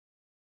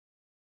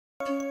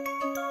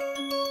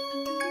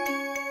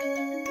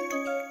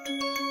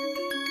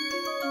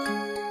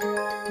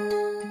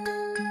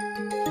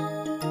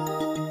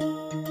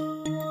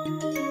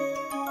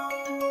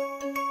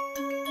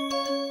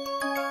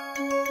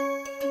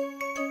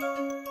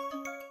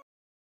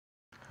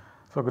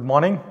So, good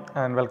morning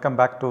and welcome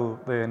back to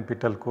the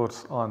NPTEL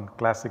course on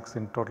classics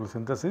in total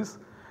synthesis.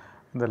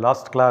 In the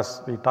last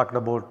class we talked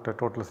about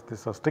total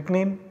synthesis of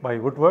strychnine by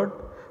Woodward.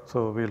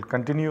 So, we will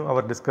continue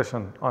our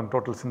discussion on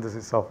total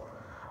synthesis of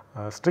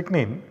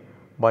strychnine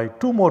by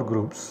two more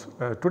groups.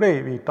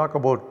 Today we talk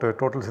about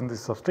total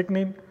synthesis of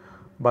strychnine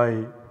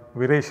by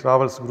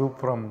Rawal's group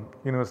from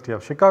University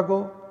of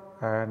Chicago,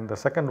 and the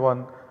second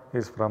one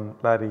is from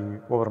Larry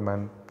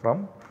Overman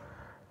from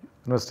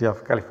University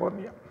of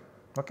California.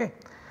 Okay.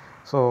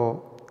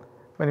 So,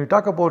 when we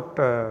talk about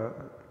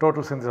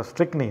total synthesis of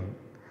strychnine,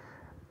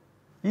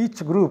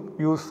 each group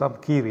used some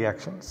key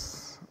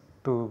reactions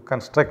to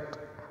construct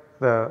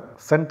the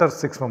center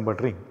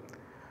 6-membered ring.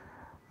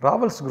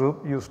 Rawal's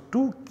group used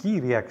two key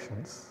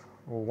reactions.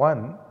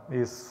 One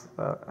is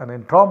an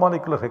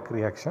intramolecular Heck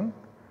reaction.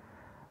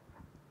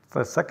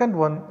 The second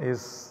one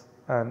is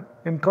an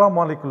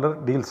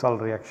intramolecular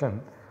Diels-Alder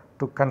reaction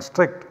to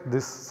construct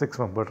this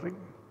 6-membered ring.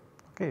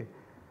 Okay.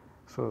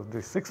 So, the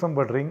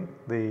 6-membered ring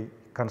they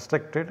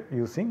constructed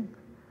using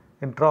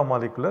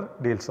intramolecular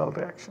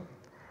Diels-Alder reaction.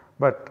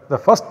 But the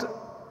first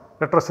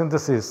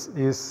retrosynthesis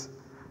is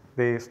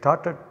they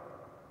started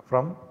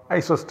from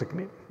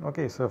isostrychnine.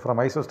 Okay. So, from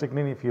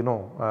isostrychnine, if you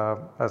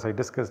know, as I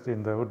discussed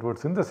in the Woodward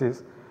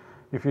synthesis,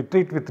 if you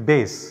treat with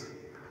base,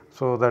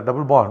 so the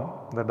double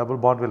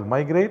bond will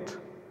migrate,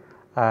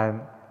 and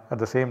at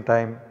the same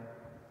time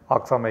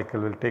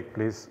oxamycal will take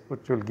place,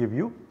 which will give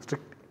you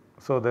strychnine.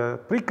 So, the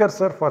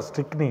precursor for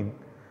strychnine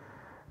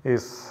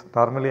is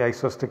normally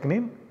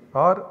isostrychnine,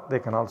 or they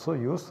can also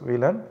use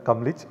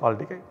Wieland-Kumlich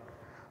aldehyde.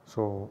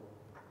 So,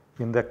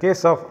 in the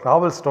case of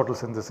Rawal's total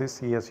synthesis,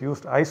 he has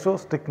used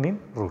isostrychnine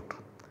route.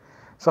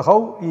 So,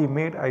 how he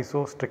made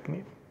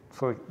isostrychnine?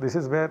 So, this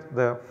is where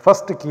the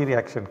first key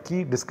reaction,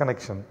 key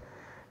disconnection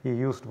he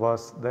used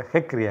was the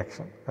Heck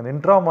reaction, an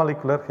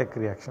intramolecular Heck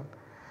reaction.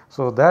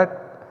 So,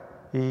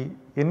 that he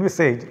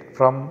envisaged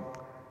from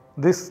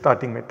this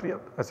starting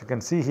material. As you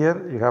can see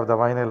here, you have the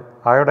vinyl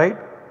iodide.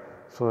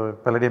 So,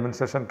 palladium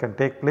insertion can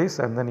take place,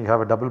 and then you have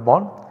a double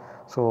bond.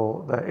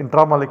 So, the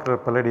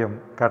intramolecular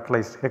palladium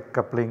catalyzed Heck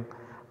coupling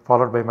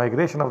followed by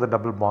migration of the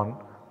double bond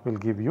will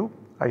give you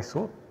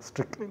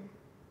isostrychnine.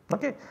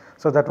 Okay.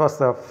 So, that was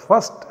the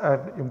first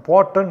and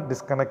important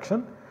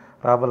disconnection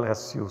Rawal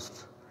has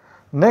used.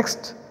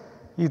 Next,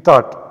 he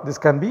thought this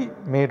can be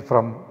made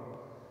from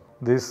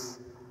this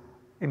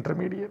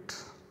intermediate.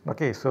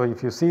 Okay. So,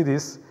 if you see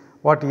this,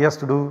 what he has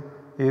to do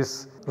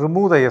is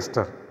remove the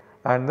ester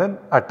and then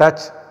attach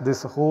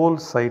this whole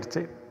side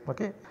chain.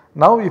 Okay.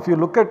 Now, if you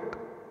look at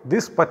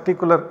this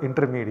particular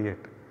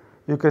intermediate,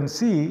 you can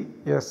see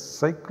a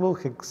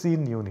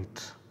cyclohexene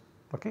unit.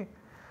 Okay.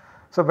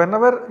 So,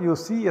 whenever you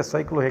see a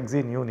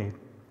cyclohexene unit,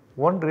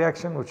 one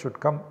reaction which should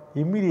come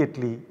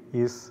immediately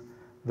is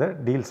the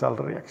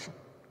Diels-Alder reaction.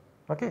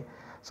 Okay.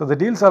 So, the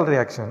Diels-Alder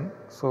reaction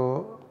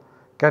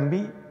can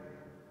be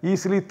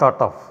easily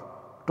thought of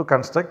to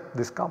construct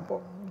this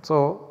compound.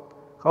 So,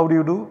 how do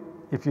you do?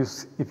 If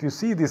you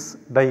see this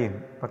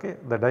diene, okay,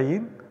 the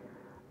diene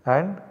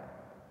and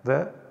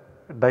the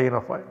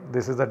dienophile,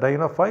 this is the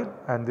dienophile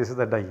and this is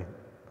the diene.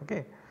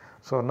 Okay.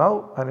 So,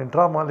 now an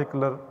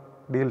intramolecular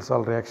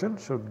Diels-Alder reaction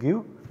should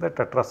give the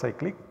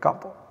tetracyclic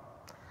compound.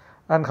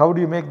 And how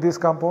do you make this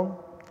compound?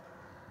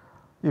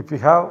 If you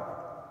have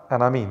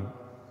an amine,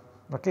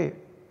 okay,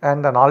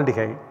 and an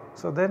aldehyde,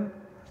 so then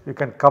you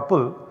can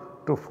couple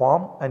to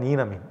form an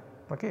enamine.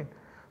 Okay.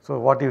 So,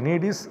 what you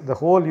need is the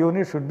whole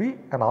unit should be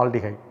an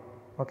aldehyde.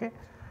 Okay.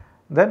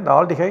 Then the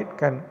aldehyde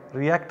can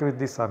react with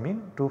this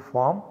amine to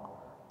form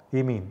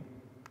imine,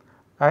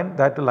 and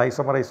that will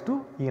isomerize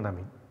to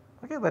enamine.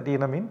 Okay. That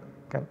enamine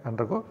can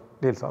undergo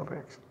Diels-Alder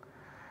reaction.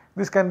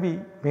 This can be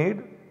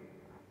made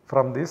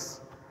from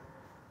this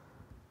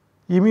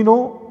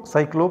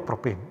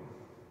iminocyclopropane.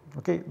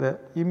 Okay. The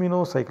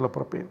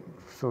iminocyclopropane.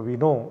 So, we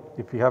know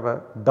if you have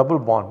a double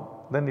bond,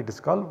 then it is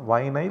called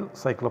vinyl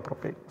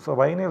cyclopropane. So,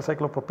 vinyl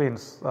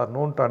cyclopropanes are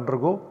known to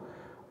undergo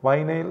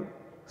vinyl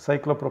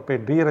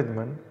cyclopropane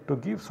rearrangement to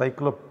give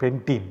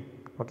cyclopentene.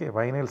 Okay.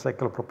 Vinyl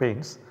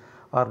cyclopropanes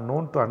are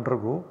known to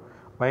undergo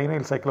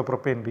vinyl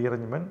cyclopropane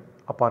rearrangement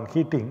upon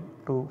heating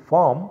to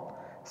form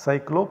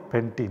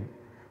cyclopentene.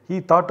 He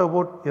thought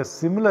about a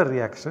similar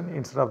reaction.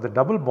 Instead of the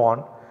double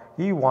bond,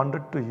 he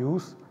wanted to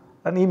use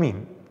an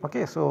imine.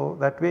 Okay. So,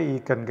 that way he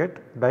can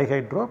get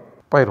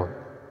dihydropyrrole.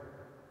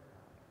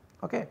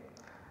 Okay.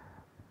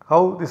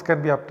 How this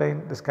can be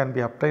obtained? This can be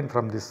obtained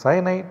from this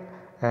cyanide,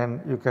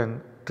 and you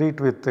can treat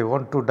with a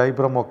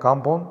 1,2-dibromo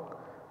compound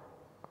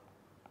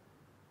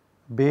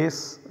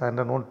base and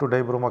an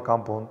 1,2-dibromo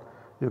compound.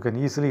 You can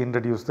easily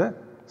introduce the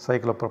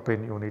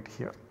cyclopropane unit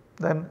here.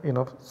 Then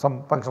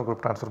some functional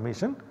group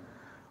transformation,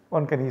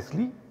 one can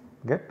easily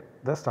get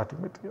the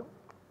starting material.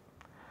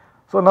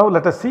 So, now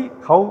let us see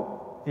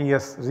how he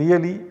has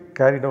really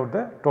carried out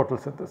the total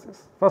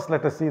synthesis. First,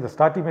 let us see the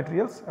starting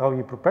materials, how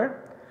he prepared.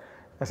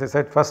 As I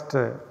said, first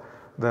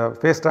the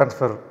phase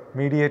transfer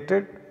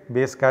mediated,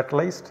 base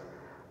catalyzed,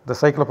 the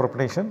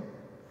cyclopropanation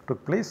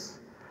took place.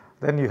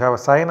 Then you have a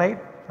cyanide,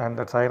 and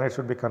that cyanide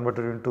should be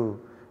converted into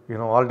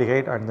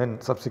aldehyde and then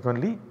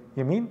subsequently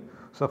imine.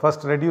 So,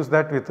 first reduce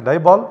that with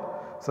diol,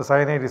 so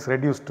cyanide is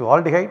reduced to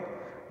aldehyde.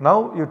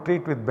 Now, you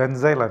treat with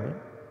benzylamine,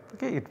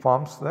 okay, it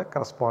forms the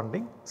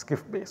corresponding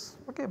Schiff base,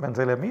 okay,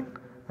 benzylamine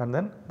and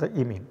then the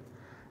imine.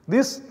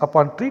 This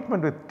upon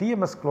treatment with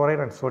TMS chloride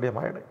and sodium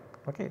iodide,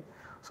 okay.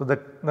 So,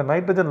 that the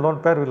nitrogen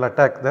lone pair will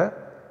attack the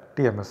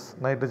TMS,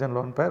 nitrogen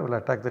lone pair will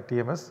attack the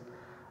TMS,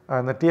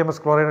 and the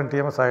TMS chloride and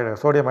TMS iodide,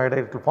 sodium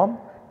iodide will form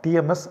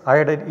TMS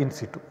iodide in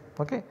situ,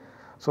 okay.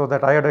 So,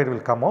 that iodide will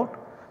come out.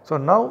 So,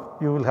 now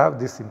you will have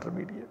this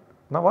intermediate.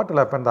 Now, what will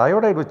happen? The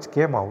iodide which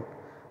came out,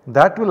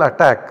 that will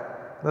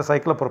attack the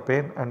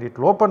cyclopropane and it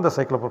will open the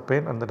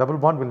cyclopropane, and the double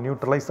bond will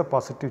neutralize the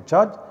positive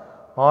charge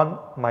on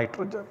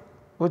nitrogen,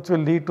 which will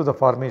lead to the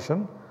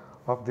formation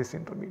of this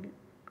intermediate.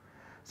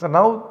 So,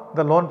 now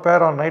the lone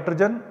pair on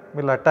nitrogen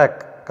will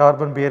attack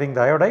carbon bearing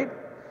the iodide,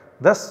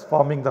 thus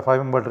forming the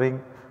 5-membered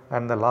ring,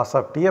 and the loss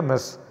of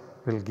TMS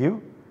will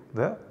give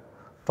the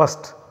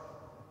first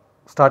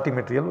starting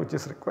material which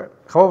is required.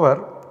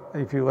 However,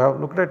 if you have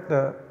looked at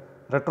the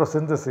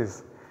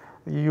retrosynthesis,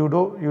 you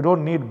do not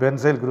need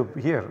benzyl group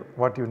here.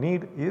 What you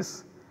need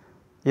is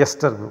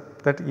ester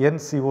group, that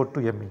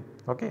NCO2Me,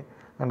 okay.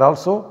 And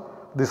also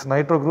this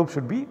nitro group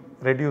should be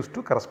reduced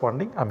to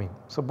corresponding amine.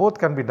 So, both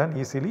can be done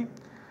easily,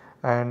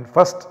 and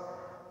first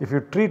if you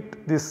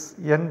treat this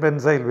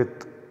N-benzyl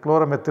with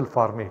chloromethyl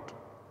formate,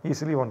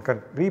 easily one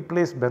can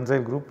replace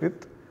benzyl group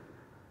with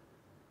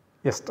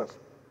ester,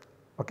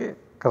 okay,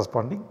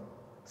 corresponding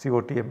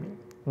CO2Me.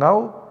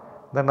 Now,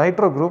 the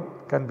nitro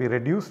group can be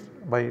reduced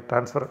by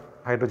transfer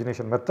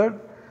hydrogenation method.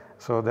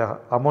 So, the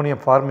ammonium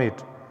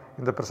formate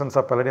in the presence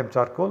of palladium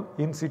charcoal,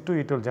 in situ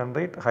it will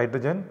generate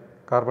hydrogen,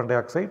 carbon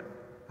dioxide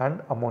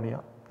and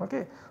ammonia,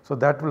 okay. So,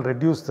 that will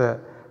reduce the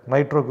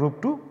nitro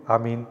group to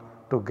amine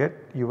to get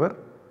your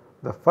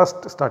the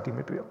first starting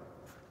material,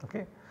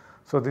 okay.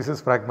 So, this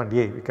is fragment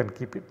A, we can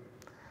keep it.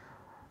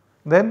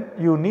 Then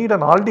you need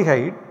an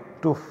aldehyde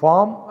to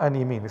form an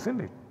imine, is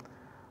not it?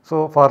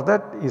 So, for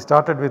that he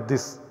started with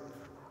this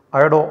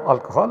iodo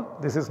alcohol.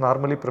 This is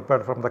normally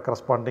prepared from the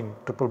corresponding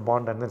triple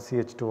bond and then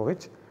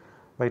CH2OH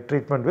by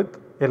treatment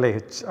with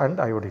LiH and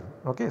iodine,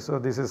 okay. So,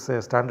 this is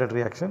a standard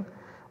reaction,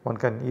 one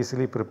can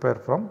easily prepare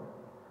from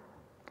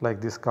like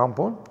this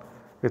compound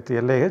with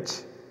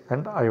LiH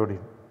and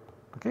iodine,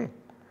 okay.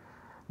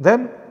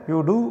 Then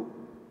you do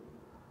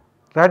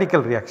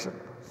radical reaction.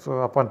 So,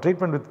 upon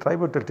treatment with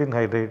tributyl tin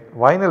hydrate,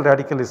 vinyl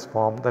radical is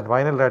formed, that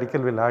vinyl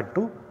radical will add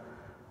to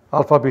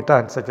alpha beta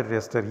unsaturated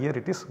ester, here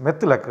it is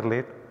methyl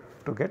acrylate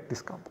to get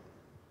this compound,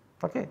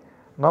 okay.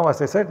 Now,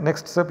 as I said,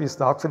 next step is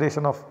the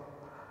oxidation of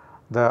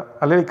the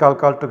allylic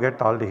alcohol to get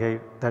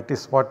aldehyde, that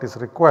is what is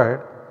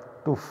required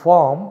to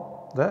form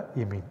the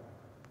imine,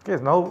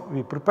 okay. Now,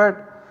 we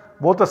prepared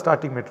both the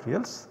starting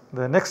materials,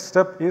 the next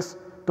step is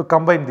to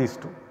combine these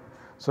two.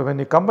 So, when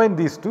you combine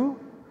these two,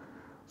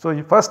 so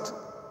you first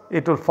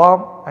it will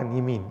form an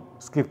imine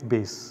Schiff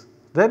base,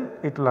 then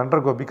it will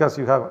undergo, because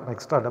you have an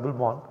extra double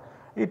bond,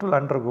 it will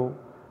undergo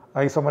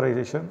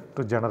isomerization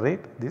to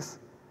generate this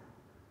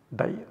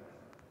diene.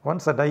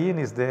 Once the diene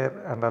is there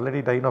and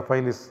already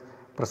dienophile is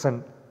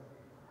present,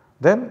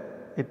 then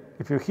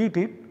if you heat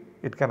it,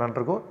 it can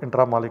undergo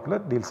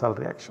intramolecular Diels-Hall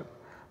reaction.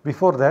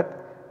 Before that,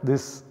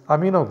 this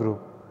amino group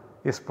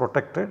is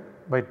protected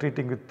by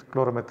treating with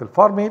chloromethyl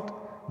formate,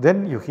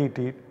 then you heat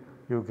it,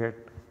 you get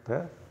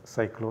the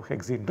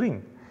cyclohexene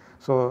ring.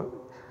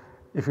 So,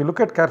 if you look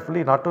at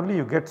carefully, not only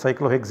you get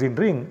cyclohexene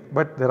ring,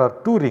 but there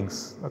are 2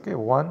 rings, okay,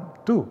 1,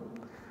 2.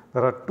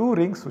 There are 2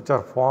 rings which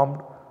are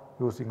formed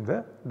using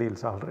the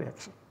Diels-Hall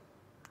reaction,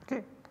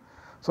 okay.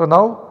 So,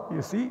 now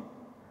you see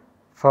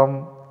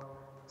from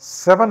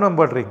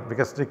 7-membered ring,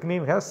 because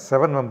strychnine has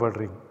 7-membered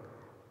ring.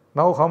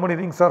 Now, how many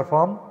rings are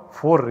formed?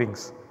 4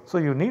 rings. So,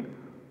 you need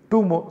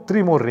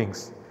 3 more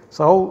rings.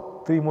 So,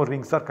 how 3 more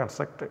rings are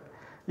constructed?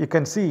 You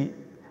can see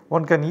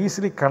one can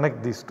easily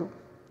connect these 2,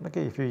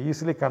 okay. If you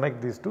easily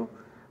connect these 2,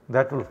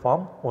 that will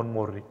form 1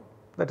 more ring,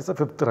 that is a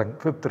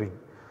 5th ring.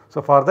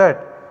 So, for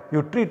that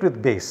you treat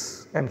with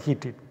base and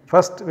heat it.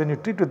 First, when you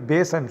treat with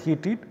base and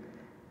heat it,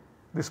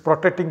 this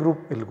protecting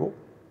group will go,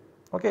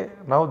 okay.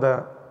 Now,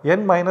 the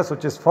N minus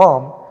which is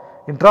formed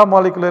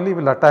intramolecularly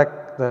will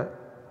attack the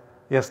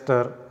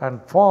ester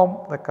and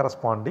form the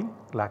corresponding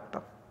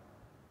lactam,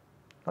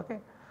 okay.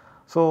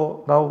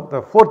 So, now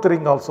the 4th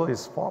ring also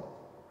is formed,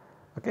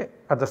 okay.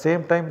 At the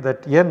same time,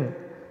 that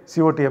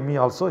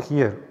NCO2Me also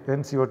here,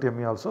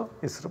 NCO2Me also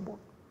is removed.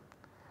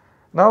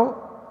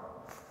 Now,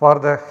 for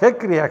the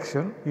Heck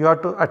reaction, you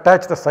have to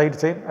attach the side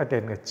chain at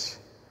NH,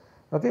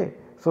 okay.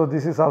 So,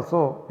 this is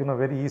also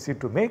very easy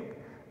to make,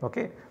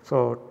 okay.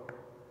 So,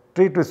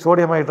 treat with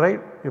sodium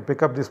hydride, you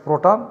pick up this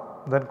proton,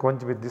 then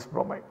quench with this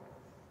bromide.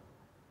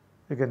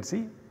 You can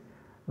see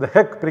the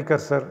Heck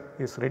precursor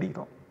is ready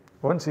now.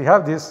 Once you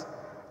have this,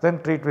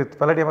 then treat with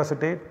palladium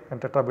acetate and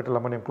tetrabutyl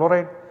ammonium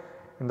chloride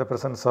in the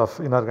presence of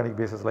inorganic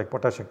bases like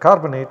potassium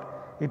carbonate.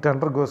 It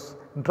undergoes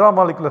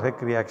intramolecular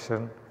Heck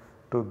reaction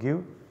to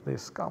give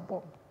this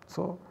compound.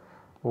 So,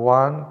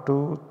 1,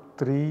 2,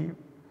 3,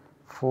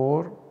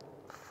 4,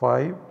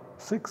 5,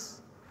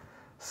 6,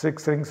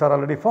 6 rings are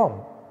already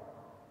formed.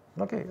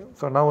 Okay.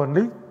 So, now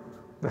only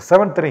the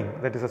 7th ring,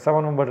 that is a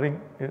 7-membered ring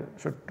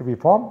should to be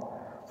formed.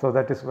 So,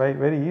 that is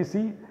very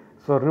easy.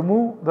 So,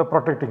 remove the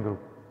protecting group.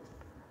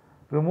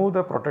 Remove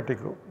the protecting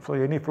group. So,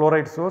 any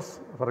fluoride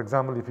source, for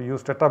example, if you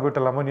use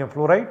tetrabutyl ammonium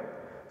fluoride,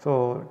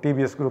 so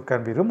TBS group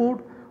can be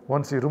removed.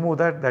 Once you remove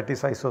that, that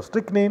is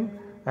isostrychnine,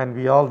 and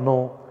we all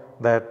know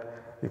that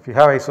if you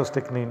have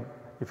isostrychnine,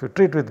 if you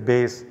treat with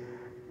base,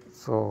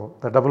 so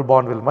the double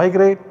bond will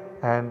migrate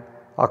and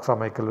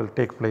oxamical will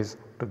take place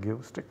to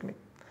give strychnine.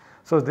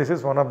 So, this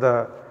is one of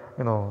the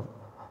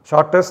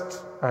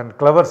shortest and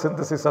clever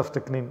synthesis of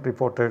strychnine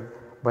reported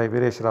by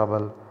Viresh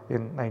Rawal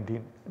in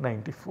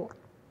 1994.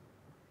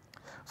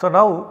 So,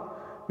 now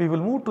we will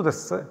move to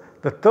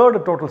the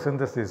third total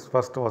synthesis.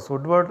 First was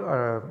Woodward,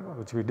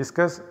 which we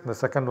discussed. The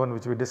second one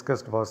which we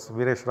discussed was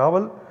Viresh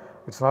Rawal.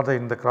 It is not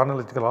in the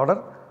chronological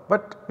order,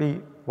 but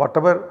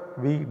whatever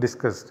we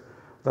discussed,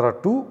 there are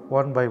two,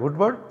 one by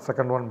Woodward,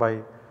 second one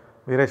by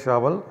Viresh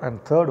Rawal,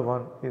 and third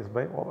one is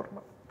by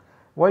Overman.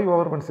 Why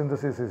Overman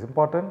synthesis is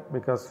important?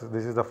 Because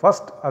this is the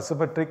first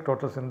asymmetric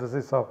total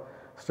synthesis of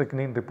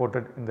strychnine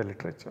reported in the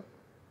literature.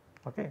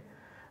 Okay.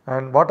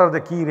 And what are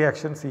the key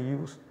reactions he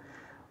used?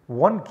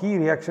 One key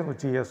reaction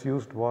which he has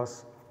used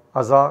was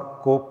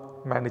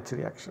Asa-Cope-Manich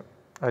reaction.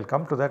 I will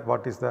come to that,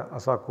 what is the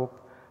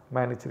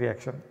Asa-Cope-Manich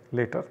reaction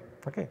later.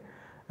 Okay.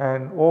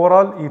 And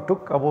overall he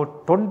took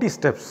about 20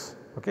 steps,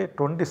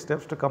 20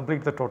 steps to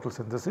complete the total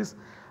synthesis,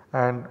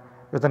 and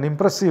with an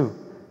impressive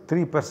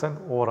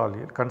 3% overall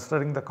yield.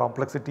 Considering the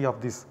complexity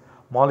of this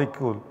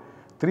molecule,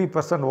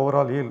 3%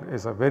 overall yield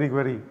is a very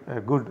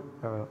good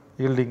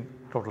yielding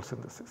total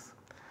synthesis.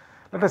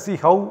 Let us see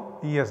how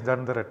he has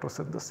done the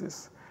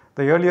retrosynthesis.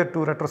 The earlier two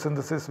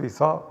retrosynthesis we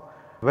saw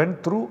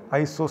went through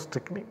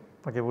isostrychnine,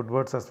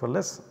 Woodward's as well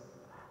as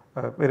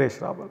Viresh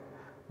Rawal,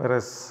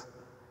 whereas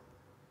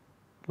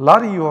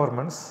Larry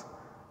Overman's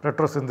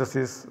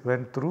retrosynthesis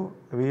went through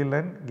Wheel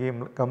and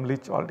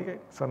Gumlich aldehyde.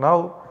 So,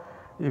 now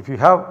if you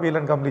have Wheel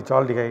and Gumlich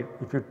aldehyde,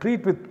 if you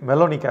treat with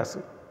malonic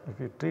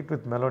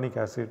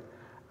acid,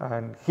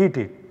 and heat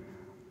it,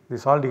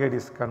 this aldehyde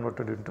is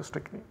converted into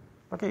strychnine.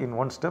 In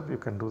one step you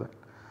can do that.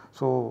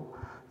 So,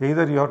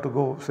 either you have to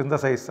go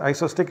synthesize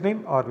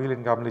isostrychnine or Wheel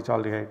and Gumlich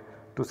aldehyde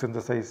to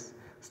synthesize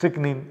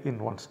strychnine in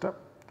one step.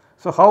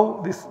 So,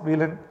 how this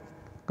Wheel and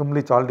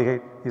Gumlich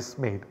aldehyde is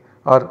made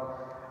or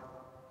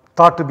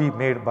thought to be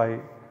made by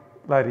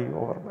Larry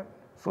Overman.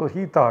 So,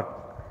 he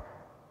thought,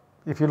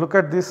 if you look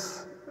at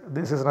this,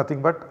 this is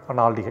nothing but an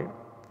aldehyde,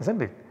 is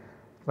not it?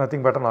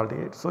 Nothing but an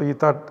aldehyde. So, he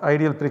thought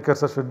ideal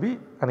precursor should be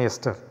an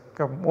ester,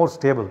 more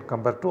stable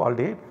compared to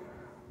aldehyde,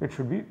 it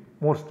should be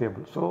more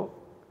stable. So,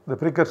 the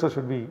precursor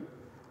should be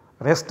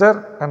an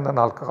ester and an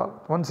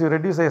alcohol. Once you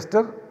reduce the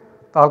ester,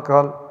 the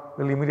alcohol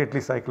will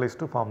immediately cyclize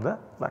to form the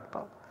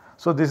lactol.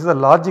 So, this is a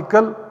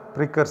logical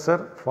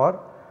precursor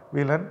for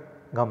Wheel and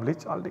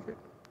Gumlich aldehyde.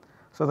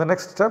 So, the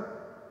next step,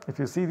 if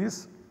you see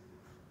this,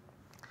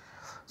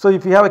 so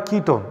if you have a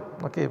ketone,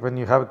 when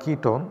you have a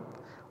ketone,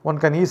 one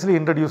can easily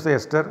introduce the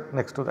ester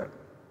next to that,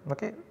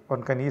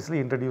 one can easily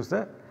introduce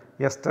the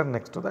ester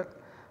next to that.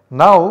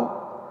 Now,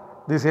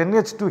 this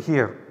NH2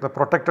 here, the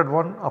protected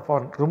one,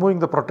 upon removing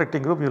the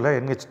protecting group you will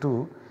have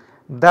NH2,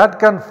 that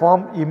can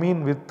form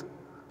imine with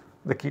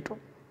the ketone.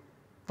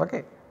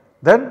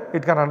 Then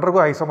it can undergo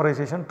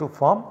isomerization to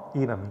form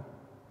enamine.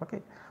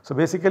 So,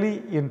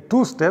 basically in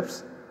 2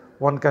 steps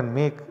one can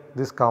make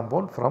this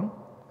compound from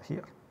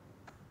here.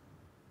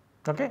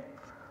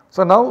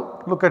 So,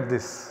 now look at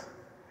this.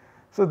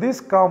 So,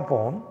 this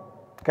compound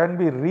can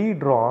be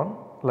redrawn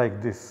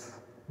like this.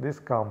 This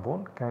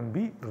compound can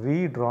be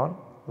redrawn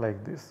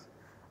like this.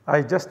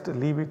 I just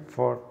leave it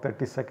for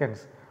 30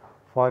 seconds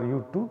for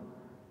you to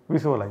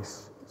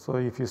visualize. So,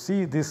 if you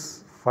see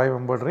this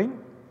 5-membered ring,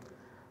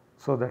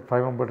 so that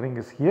 5-membered ring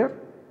is here,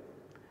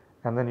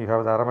 and then you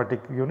have the aromatic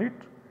unit,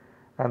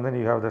 and then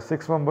you have the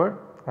 6-membered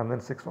and then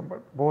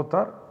 6-membered, both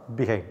are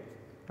behind.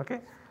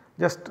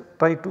 Just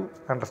try to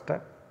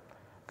understand.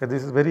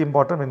 This is very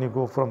important when you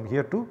go from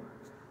here to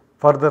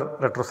further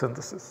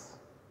retrosynthesis.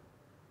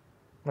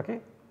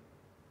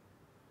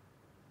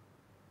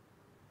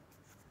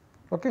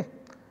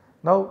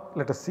 Now,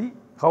 let us see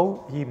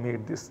how he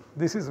made this.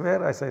 This is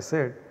where, as I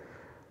said,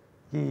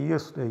 he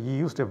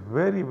used a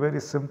very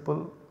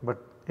simple but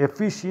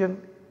efficient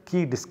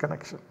key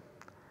disconnection.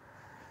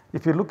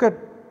 If you look at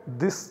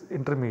this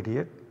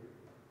intermediate,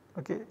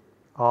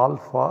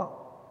 alpha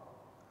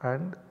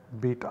and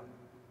beta.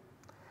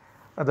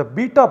 At the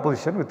beta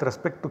position with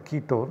respect to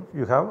ketone,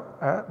 you have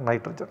a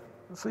nitrogen.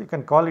 So, you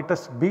can call it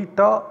as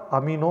beta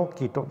amino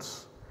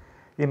ketones.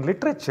 In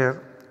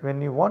literature,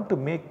 when you want to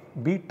make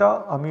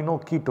beta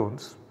amino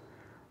ketones,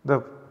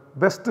 the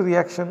best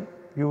reaction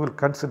you will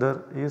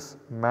consider is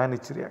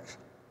Manich reaction.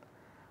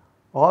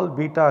 All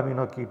beta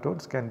amino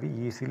ketones can be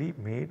easily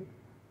made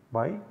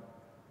by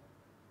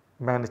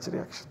Manich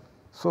reaction.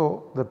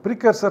 So, the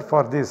precursor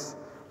for this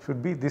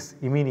should be this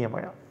iminium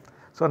ion.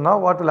 So, now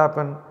what will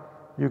happen?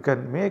 You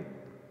can make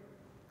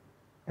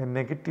a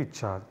negative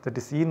charge, that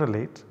is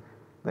enolate,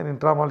 then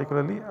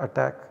intramolecularly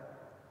attack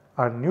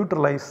and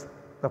neutralize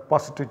the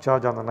positive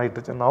charge on the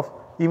nitrogen of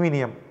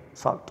iminium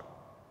salt.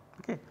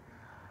 Okay.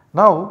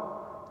 Now,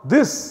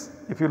 this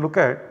if you look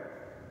at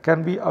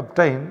can be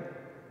obtained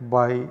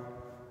by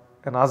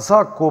an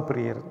aza-cope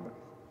rearrangement.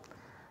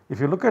 If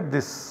you look at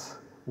this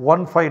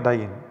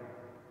 1,5-diene,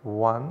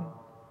 1,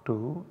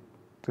 2,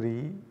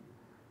 3,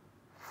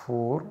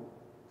 4,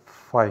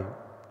 5.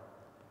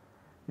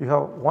 You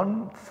have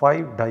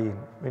 1,5-diene.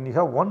 When you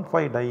have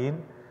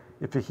 1,5-diene,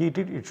 if you heat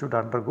it, it should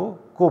undergo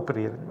cope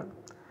rearrangement.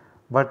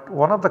 But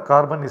one of the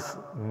carbon is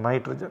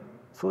nitrogen.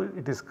 So,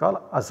 it is called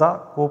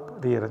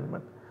aza-cope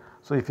rearrangement.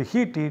 So, if you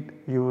heat it,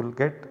 you will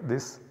get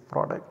this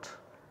product.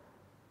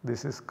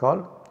 This is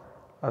called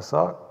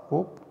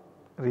aza-cope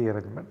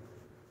rearrangement.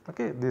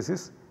 Okay. This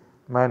is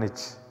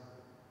manage.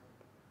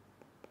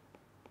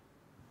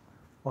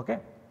 Okay.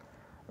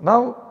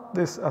 Now,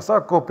 this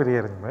aza-cope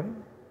rearrangement,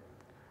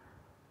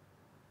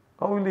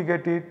 how will you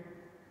get it?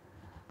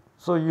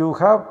 So, you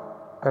have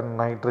a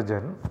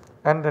nitrogen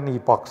and an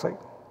epoxide.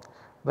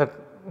 That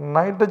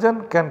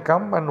nitrogen can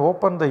come and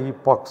open the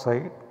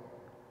epoxide,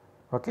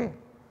 okay.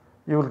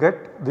 You will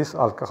get this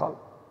alcohol,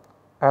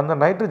 and the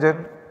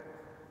nitrogen,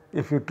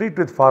 if you treat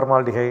with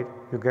formaldehyde,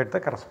 you get the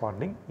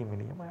corresponding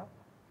iminium ion.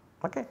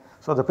 Okay.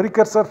 So, the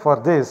precursor for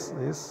this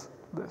is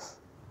this.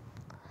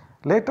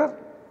 Later,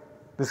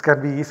 this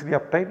can be easily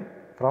obtained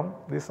from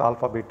this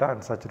alpha beta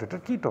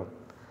unsaturated ketone.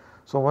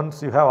 So,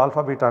 once you have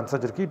alpha beta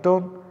unsaturated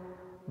ketone,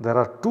 there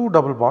are two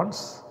double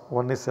bonds,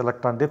 one is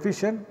electron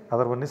deficient,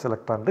 other one is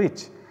electron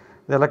rich.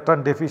 The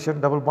electron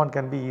deficient double bond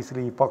can be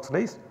easily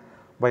epoxidized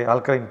by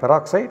alkaline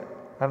peroxide,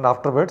 and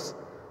afterwards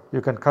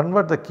you can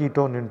convert the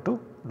ketone into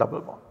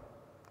double bond.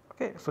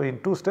 Okay. So,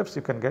 in 2 steps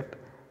you can get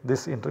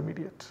this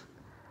intermediate.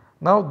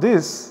 Now,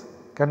 this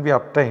can be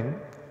obtained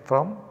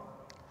from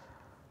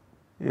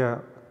a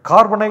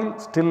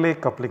carbonyl still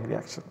lake coupling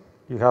reaction.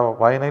 You have a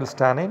vinyl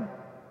stannine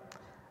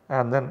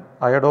and then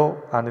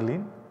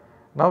iodoaniline.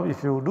 Now,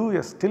 if you do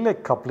a still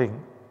lake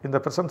coupling in the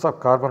presence of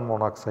carbon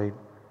monoxide,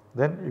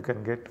 then you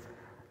can get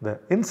the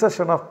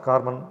insertion of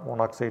carbon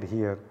monoxide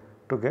here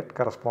to get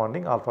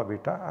corresponding alpha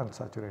beta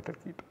unsaturated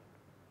ketone.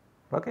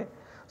 Okay.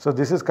 So,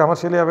 this is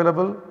commercially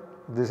available,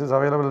 this is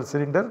available in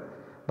cylinder.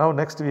 Now,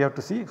 next we have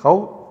to see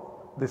how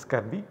this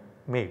can be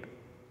made.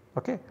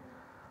 Okay.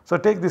 So,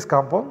 take this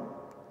compound,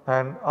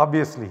 and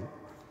obviously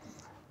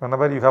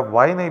whenever you have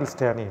vinyl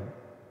stannine,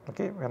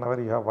 okay,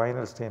 whenever you have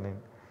vinyl stannine,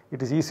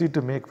 it is easy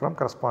to make from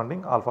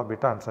corresponding alpha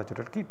beta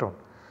unsaturated ketone.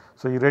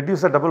 So, you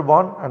reduce the double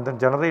bond and then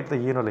generate the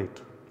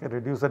enolate. Okay,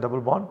 reduce the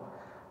double bond,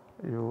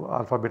 you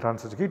alpha beta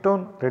unsaturated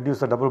ketone, reduce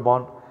the double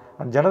bond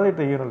and generate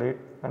the enolate,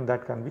 and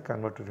that can be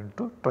converted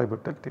into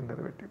tributyl tin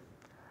derivative.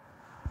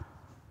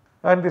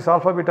 And this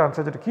alpha beta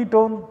unsaturated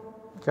ketone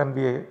can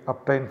be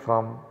obtained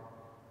from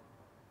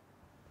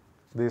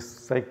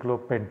this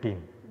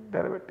cyclopentene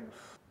derivatives.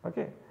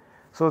 Okay.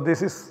 So,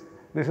 this is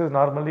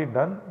normally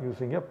done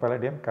using a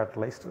palladium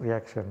catalyzed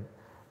reaction,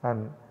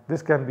 and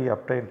this can be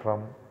obtained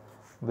from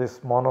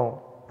this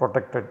mono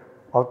protected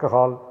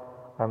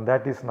alcohol, and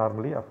that is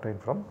normally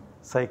obtained from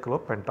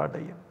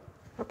cyclopentadiene.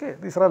 Okay.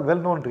 These are all well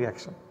known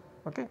reaction.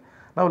 Okay.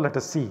 Now, let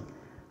us see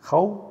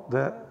how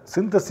the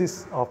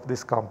synthesis of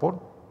this compound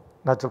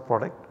natural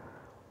product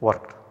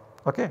worked.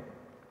 Okay.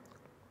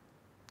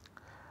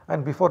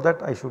 And before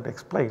that I should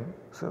explain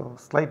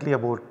slightly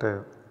about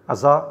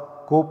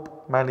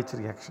aza-cope manage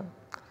reaction.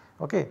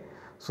 Okay.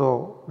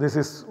 So, this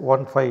is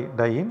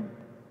 1,5-diene,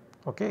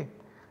 okay,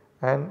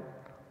 and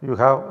you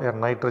have a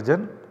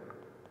nitrogen.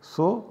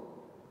 So,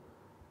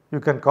 you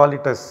can call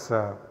it as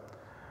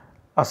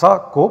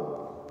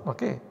aza-cope,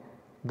 okay.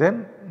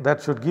 Then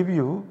that should give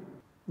you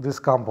this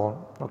compound.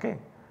 Okay.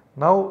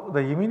 Now, the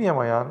iminium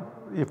ion,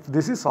 if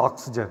this is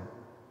oxygen,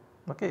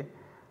 okay,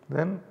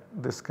 then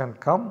this can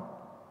come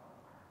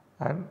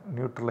and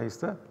neutralize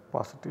the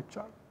positive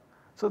charge.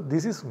 So,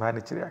 this is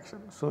managed reaction.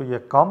 So, a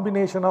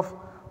combination of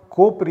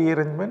cope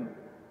rearrangement,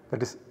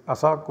 that is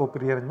aza-cope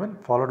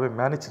rearrangement followed by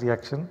managed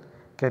reaction,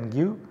 can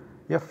give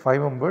a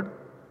 5-membered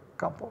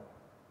compound.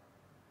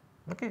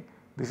 Okay.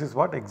 This is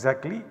what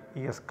exactly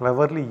he has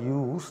cleverly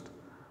used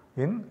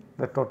in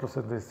the total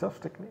synthesis of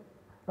strychnine.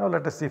 Now,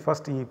 let us see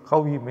first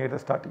how he made a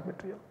starting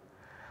material.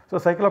 So,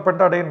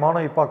 cyclopentadiene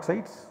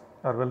monoepoxides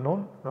are well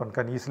known, one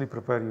can easily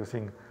prepare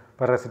using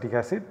peracetic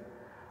acid,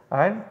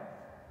 and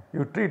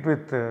you treat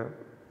with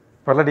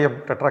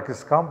palladium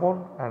tetracis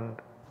compound and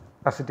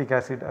acetic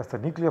acid as the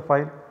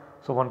nucleophile.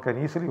 So, one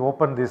can easily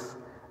open this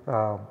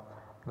the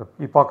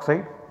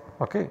epoxide,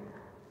 okay,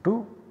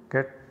 to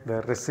get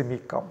the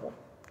racemic compound.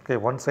 Okay,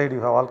 one side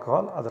you have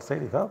alcohol, other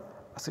side you have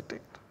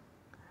acetate.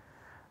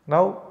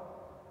 Now,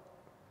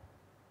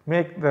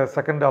 make the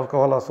second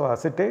alcohol also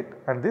acetate,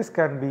 and this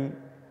can be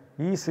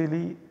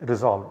easily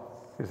resolved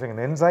using an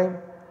enzyme,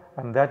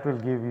 and that will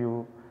give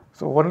you,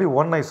 so only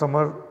one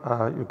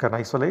isomer you can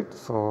isolate.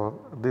 So,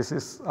 this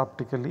is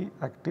optically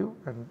active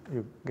and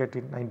you get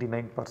it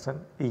 99%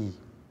 E.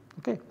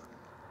 Okay.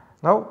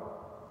 Now,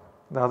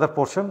 the other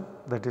portion,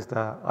 that is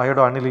the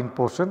iodoaniline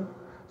portion.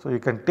 So, you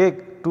can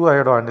take 2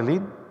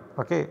 iodoaniline,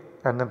 okay,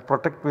 and then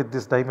protect with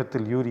this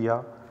dimethyl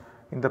urea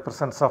in the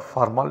presence of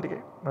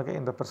formaldehyde, okay,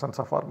 in the presence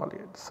of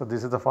formaldehyde. So,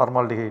 this is the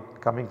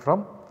formaldehyde coming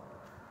from,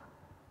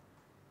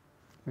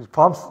 it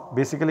forms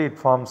basically it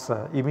forms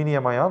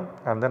iminium ion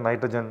and then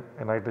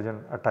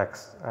nitrogen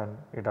attacks and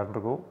it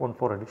undergo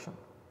 1,4 addition.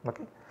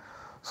 Okay.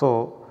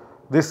 So,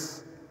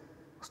 this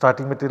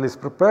starting material is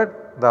prepared,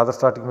 the other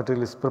starting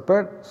material is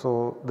prepared.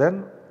 So,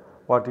 then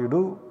what you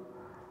do,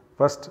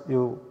 first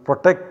you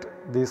protect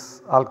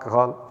this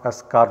alcohol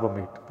as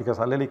carbamate, because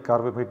allylic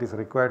carbamate is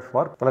required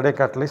for palladium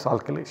catalyzed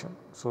alkylation.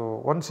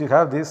 So, once you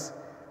have this,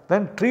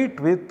 then treat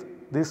with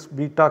this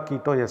beta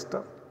keto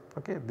ester,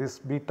 okay, this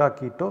beta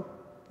keto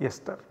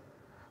ester.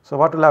 So,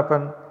 what will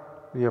happen?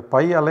 Your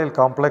pi allyl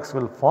complex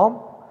will form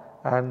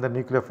and the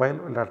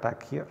nucleophile will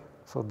attack here.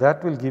 So,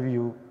 that will give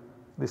you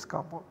this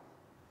compound.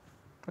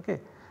 Okay.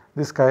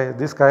 This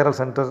chiral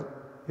center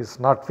is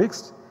not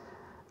fixed,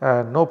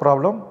 no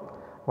problem,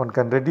 one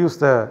can reduce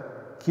the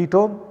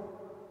ketone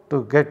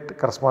to get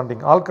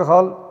corresponding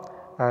alcohol,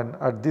 and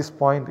at this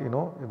point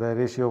the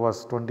ratio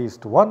was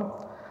 20:1,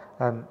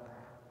 and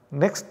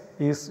next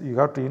is you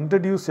have to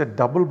introduce a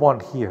double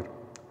bond here.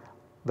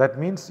 That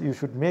means you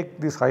should make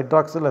this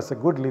hydroxyl as a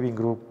good leaving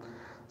group.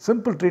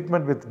 Simple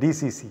treatment with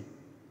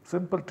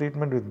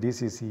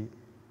DCC,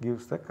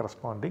 gives the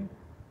corresponding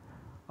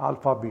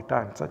alpha beta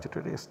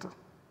unsaturated ester.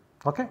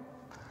 Okay.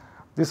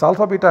 This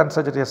alpha beta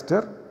unsaturated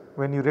ester,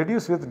 when you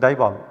reduce with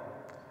diol,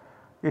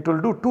 it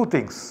will do two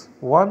things.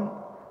 One,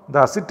 the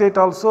acetate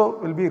also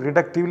will be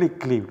reductively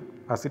cleaved,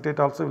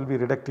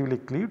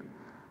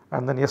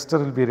 and then ester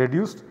will be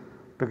reduced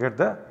to get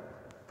the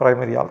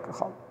primary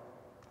alcohol.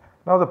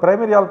 Now, the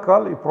primary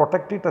alcohol you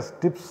protect it as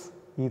TIPS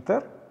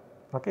ether,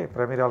 okay,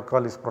 primary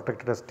alcohol is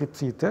protected as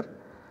TIPS ether,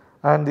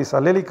 and this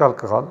allylic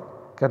alcohol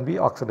can be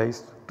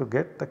oxidized to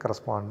get the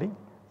corresponding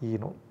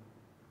enone.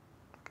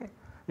 Okay.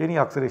 Any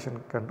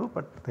oxidation can do,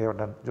 but they have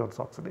done Jones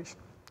oxidation.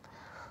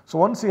 So,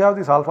 once you have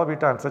this alpha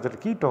beta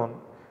unsaturated ketone,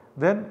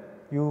 then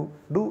you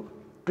do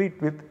treat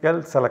with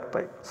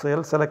L-selectride. So,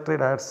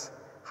 L-selectride adds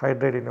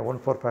hydride in a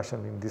 1,4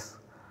 fashion in this.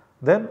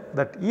 Then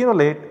that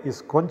enolate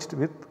is quenched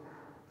with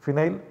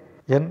phenyl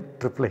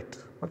N-triplet.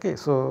 Okay.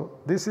 So,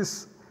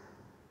 this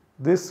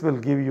will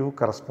give you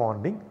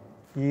corresponding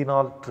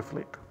enol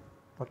triplet.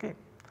 Okay.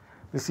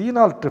 This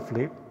enol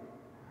triplet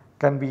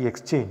can be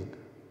exchanged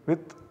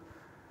with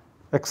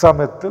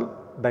hexamethyl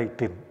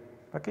ditin.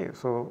 Okay.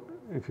 So,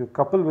 if you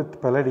couple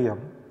with palladium,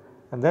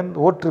 and then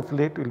O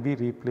triplet will be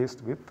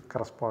replaced with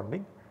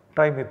corresponding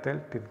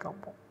trimethyl tin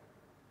compound.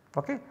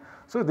 Okay.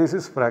 So, this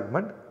is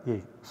fragment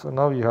A. So,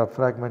 now you have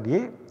fragment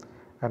A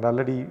and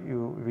already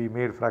we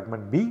made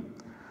fragment B.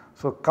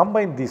 So,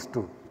 combine these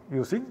two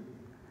using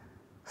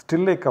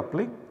Stille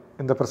coupling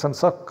in the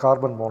presence of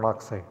carbon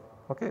monoxide.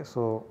 Okay.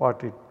 So,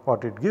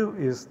 what it give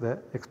is the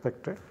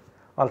expected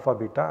alpha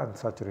beta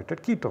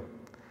unsaturated ketone.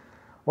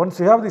 Once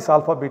you have this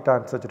alpha beta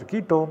unsaturated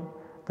ketone,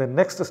 the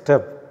next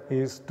step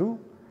is to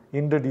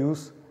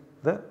introduce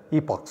the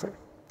epoxide.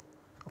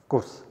 Of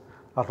course,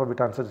 alpha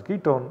beta unsaturated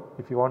ketone,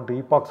 if you want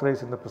to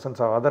epoxidize in the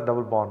presence of other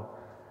double bond,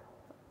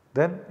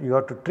 then you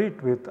have to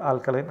treat with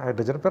alkaline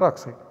hydrogen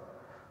peroxide.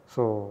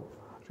 So,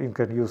 you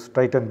can use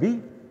Triton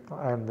B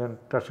and then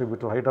tertiary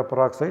butyl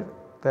hydroperoxide,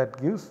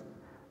 that gives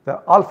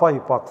the alpha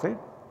epoxide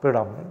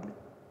predominantly.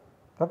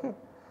 Okay.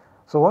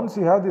 So, once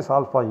you have this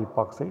alpha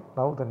epoxide,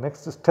 now the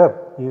next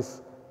step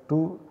is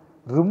to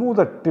remove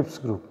the TIPS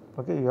group.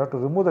 Okay. You have to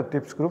remove the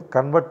TIPS group,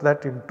 convert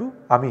that into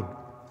amine.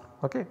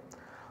 Okay.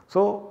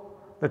 So,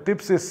 the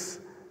TIPS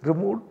is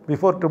removed.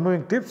 Before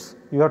removing TIPS,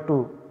 you have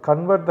to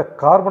convert the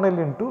carbonyl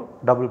into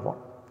double bond.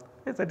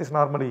 Yes, that is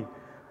normally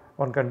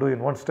one can do in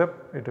one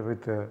step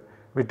with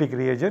Wittig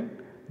reagent,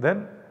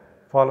 then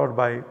followed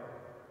by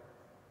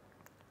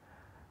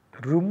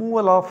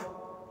removal of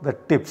the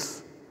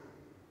TIPS.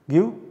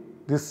 Give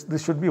this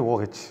should be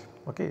OH.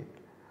 Okay.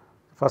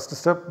 First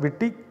step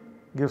Wittig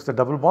gives the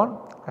double bond,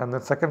 and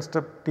then second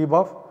step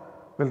TBOF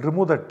will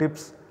remove the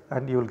TIPS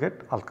and you will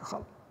get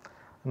alcohol.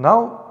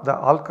 Now, the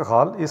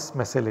alcohol is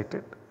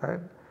methylated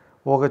and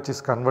OH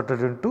is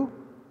converted into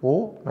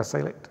O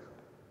mesylate,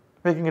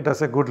 making it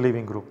as a good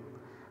leaving group.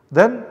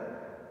 Then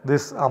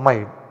this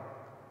amide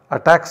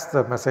attacks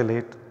the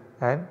mesylate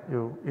and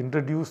you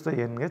introduce the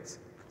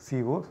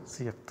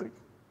NHCOCF3.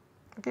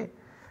 Okay.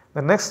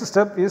 The next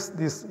step is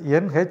this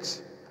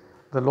NH,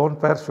 the lone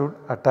pair should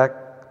attack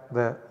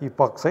the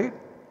epoxide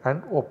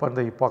and open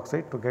the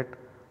epoxide to get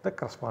the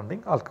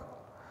corresponding alcohol.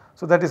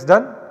 So, that is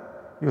done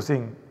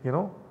using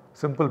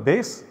simple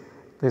base.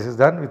 This is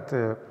done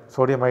with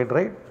sodium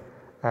hydride,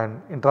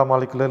 and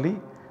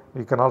intramolecularly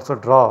we can also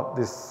draw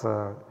this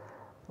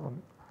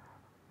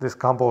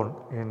compound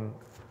in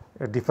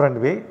a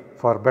different way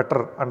for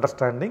better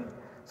understanding.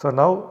 So,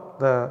 now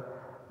the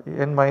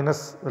N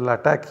minus will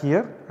attack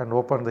here and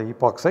open the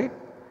epoxide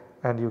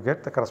and you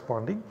get the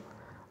corresponding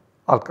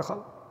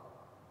alcohol.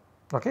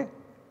 Okay.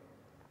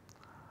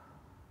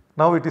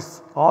 Now, it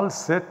is all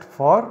set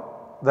for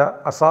the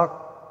Assac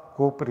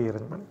Cope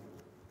rearrangement.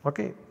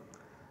 Okay.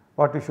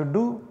 What you should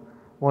do,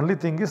 only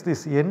thing is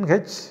this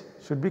NH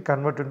should be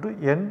converted to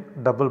N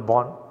double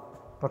bond.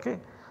 Okay.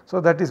 So,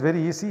 that is very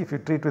easy if you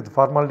treat with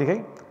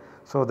formaldehyde.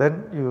 So,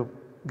 then you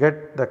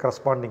get the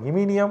corresponding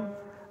iminium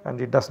and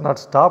it does not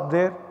stop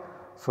there.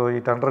 So,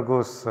 it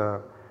undergoes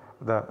the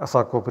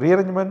Asacope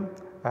rearrangement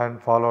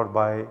and followed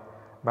by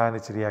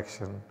managed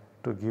reaction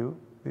to give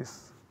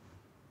this.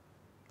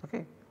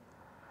 Okay.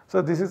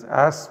 So, this is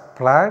as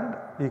planned,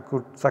 you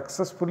could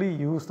successfully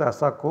use the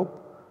Asacope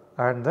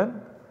and then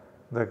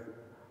the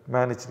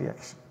managed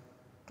reaction.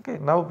 Okay.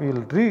 Now, we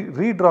will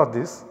redraw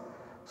this.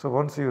 So,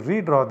 once you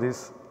redraw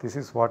this, this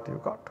is what you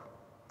got.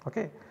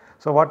 Okay.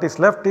 So, what is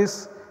left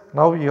is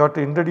now you have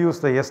to introduce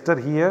the ester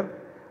here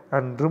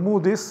and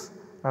remove this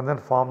and then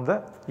form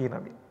the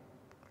enamine.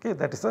 Okay.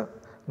 That is the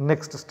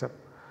next step.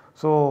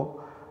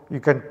 So,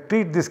 you can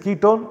treat this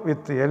ketone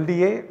with the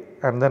LDA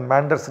and then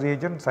Mander's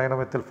reagent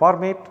cyanomethyl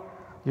formate,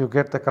 you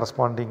get the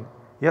corresponding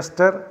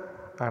ester,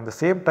 and the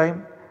same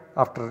time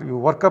after you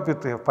work up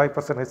with 5%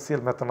 HCl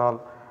methanol,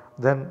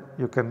 then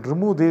you can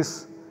remove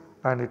this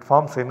and it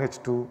forms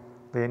NH2.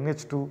 The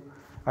NH2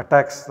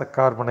 attacks the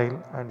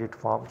carbonyl and it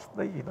forms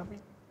the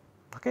enamine.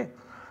 Okay.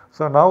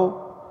 So,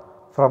 now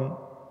from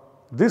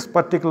this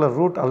particular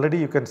route already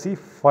you can see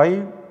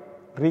 5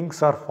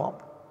 rings are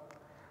formed.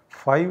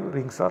 5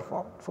 rings are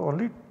formed. So,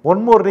 only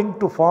one more ring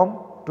to form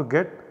to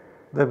get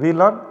the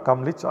Whelan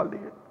Kumlich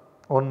aldehyde,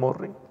 one more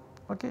ring.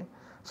 Okay.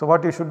 So,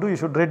 what you should do, you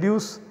should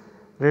reduce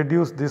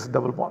this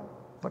double bond.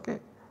 Okay.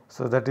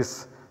 So, that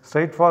is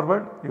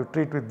straightforward. You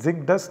treat with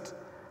zinc dust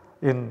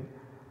in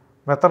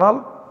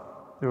methanol,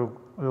 you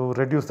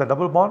reduce the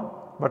double bond,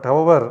 but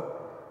however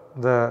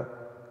the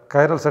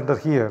chiral center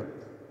here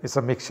is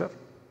a mixture.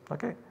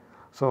 Okay.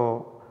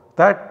 So,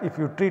 that if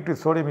you treat with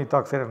sodium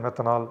ethoxide and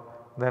methanol,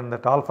 then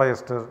that alpha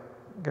ester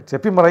gets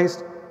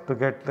epimerized to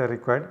get the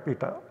required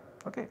beta.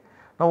 Okay.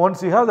 Now,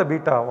 once you have the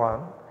beta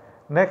 1,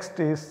 next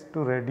is to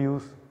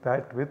reduce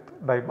that with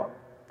dibol.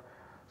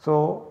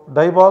 So,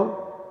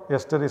 dibol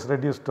ester is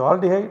reduced to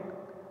aldehyde.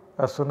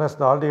 As soon as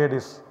the aldehyde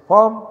is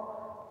formed,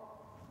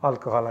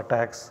 alcohol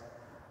attacks,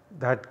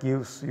 that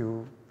gives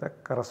you the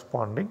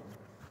corresponding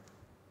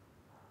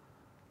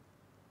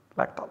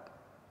lactol,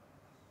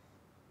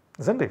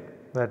 is not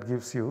it? That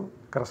gives you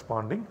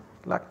corresponding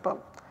lactol.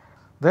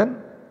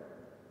 Then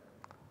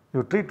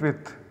you treat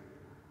with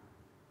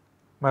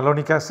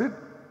malonic acid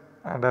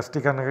and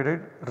acetic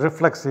anhydride,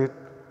 reflux it,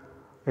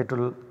 it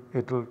will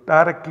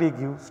directly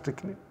give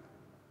strychnine.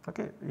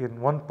 Okay. In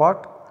one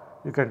part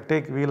you can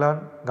take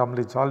Whelan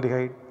Kumlich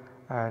aldehyde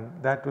and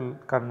that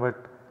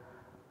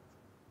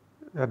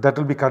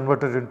will be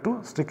converted into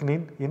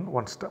strychnine in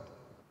one step.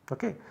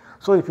 Okay.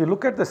 So, if you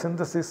look at the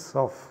synthesis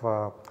of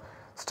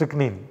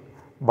strychnine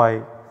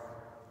by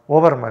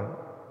Overman,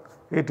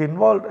 it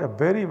involved a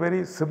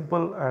very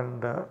simple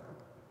and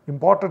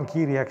important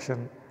key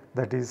reaction,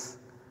 that is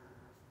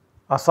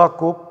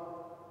Asacope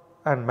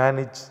and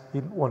manage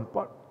in one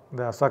part.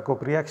 The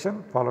Asacope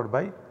reaction followed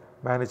by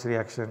managed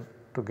reaction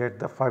to get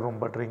the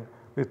 5-membered ring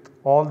with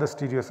all the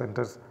stereo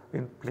centers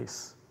in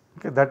place.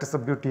 Okay. That is the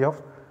beauty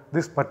of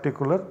this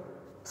particular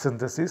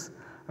synthesis.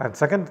 And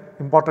second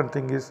important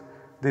thing is,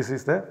 this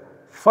is the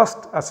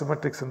first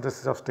asymmetric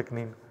synthesis of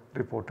strychnine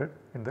reported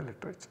in the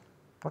literature.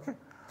 Okay.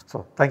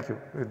 So, thank you.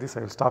 With this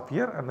I will stop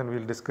here and then we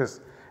will discuss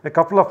a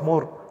couple of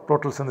more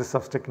total synthesis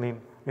of strychnine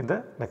in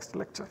the next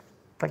lecture.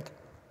 Thank you.